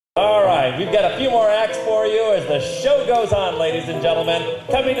All right, we've got a few more acts for you as the show goes on, ladies and gentlemen.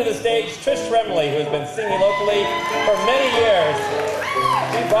 Coming to the stage, Trish Remley, who has been singing locally for many years.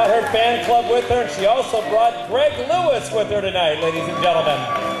 She brought her fan club with her, and she also brought Greg Lewis with her tonight, ladies and gentlemen.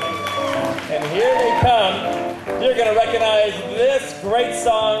 And here they come. You're going to recognize this great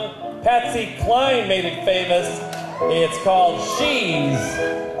song. Patsy Cline made it famous. It's called She's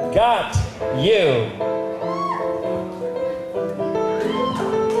Got You.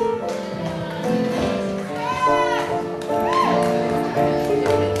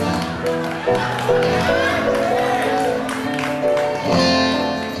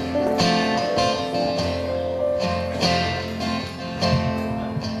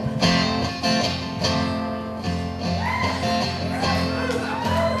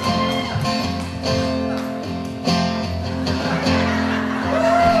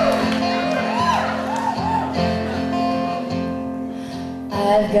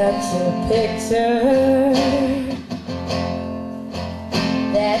 I've got your picture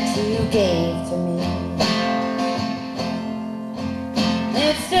that you gave to me.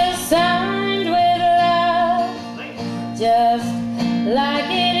 It's still signed with love, just like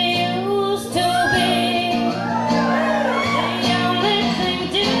it used to be. The only thing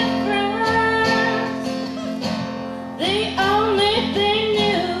different, the only thing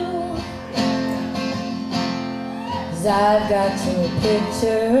new, is I've got your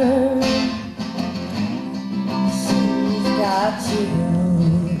picture. She's got you.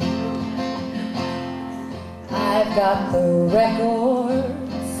 I've got the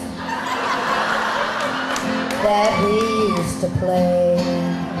records that we used to play.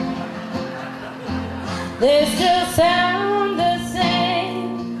 They still sound the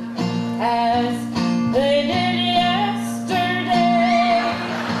same as they did yesterday.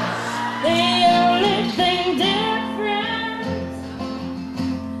 The only thing different,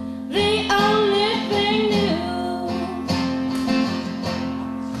 the only thing new,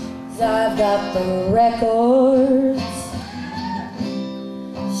 is I've got the records.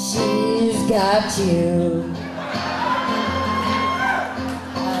 She's got you.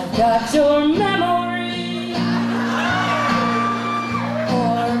 I've got your memory,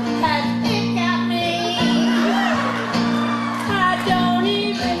 or has it got me? I don't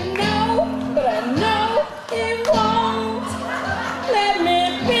even know, but I know it won't let me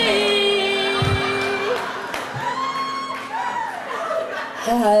be.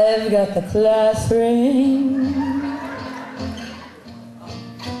 I've got the class ring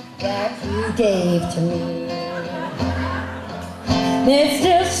that you gave to me. It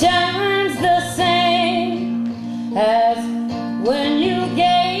still shines the same as when you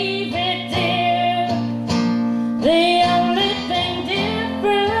gave it, dear. The only thing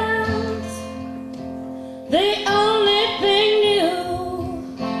different, the only thing new,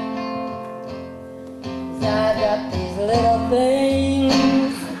 is I've got these little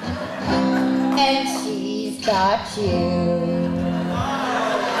things, and she's got you.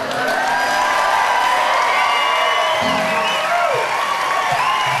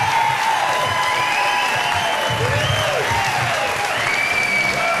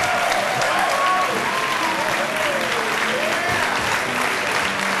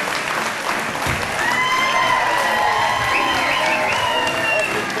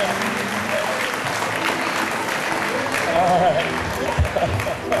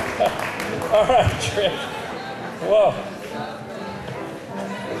 All right, Trish. Whoa.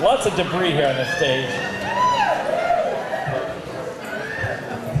 Lots of debris here on the stage.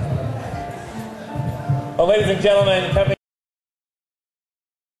 Well, ladies and gentlemen, coming